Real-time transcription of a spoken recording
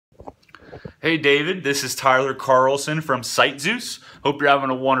Hey David, this is Tyler Carlson from SiteZeus. Hope you're having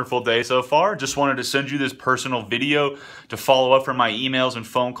a wonderful day so far. Just wanted to send you this personal video to follow up from my emails and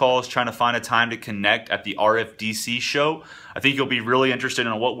phone calls trying to find a time to connect at the RFDC show. I think you'll be really interested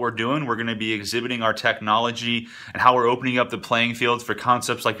in what we're doing. We're going to be exhibiting our technology and how we're opening up the playing fields for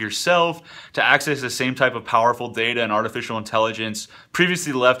concepts like yourself to access the same type of powerful data and artificial intelligence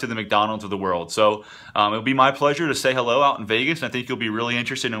previously left to the McDonald's of the world. So it'll be my pleasure to say hello out in Vegas, and I think you'll be really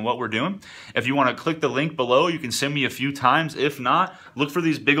interested in what we're doing. If you want to click the link below, you can send me a few times. If not, look for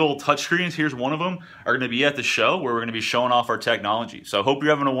these big old touchscreens. Here's one of them. Are going to be at the show where we're going to be showing off our technology. So I hope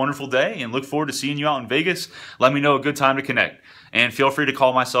you're having a wonderful day and look forward to seeing you out in Vegas. Let me know a good time to connect. And feel free to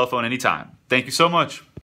call my cell phone anytime. Thank you so much.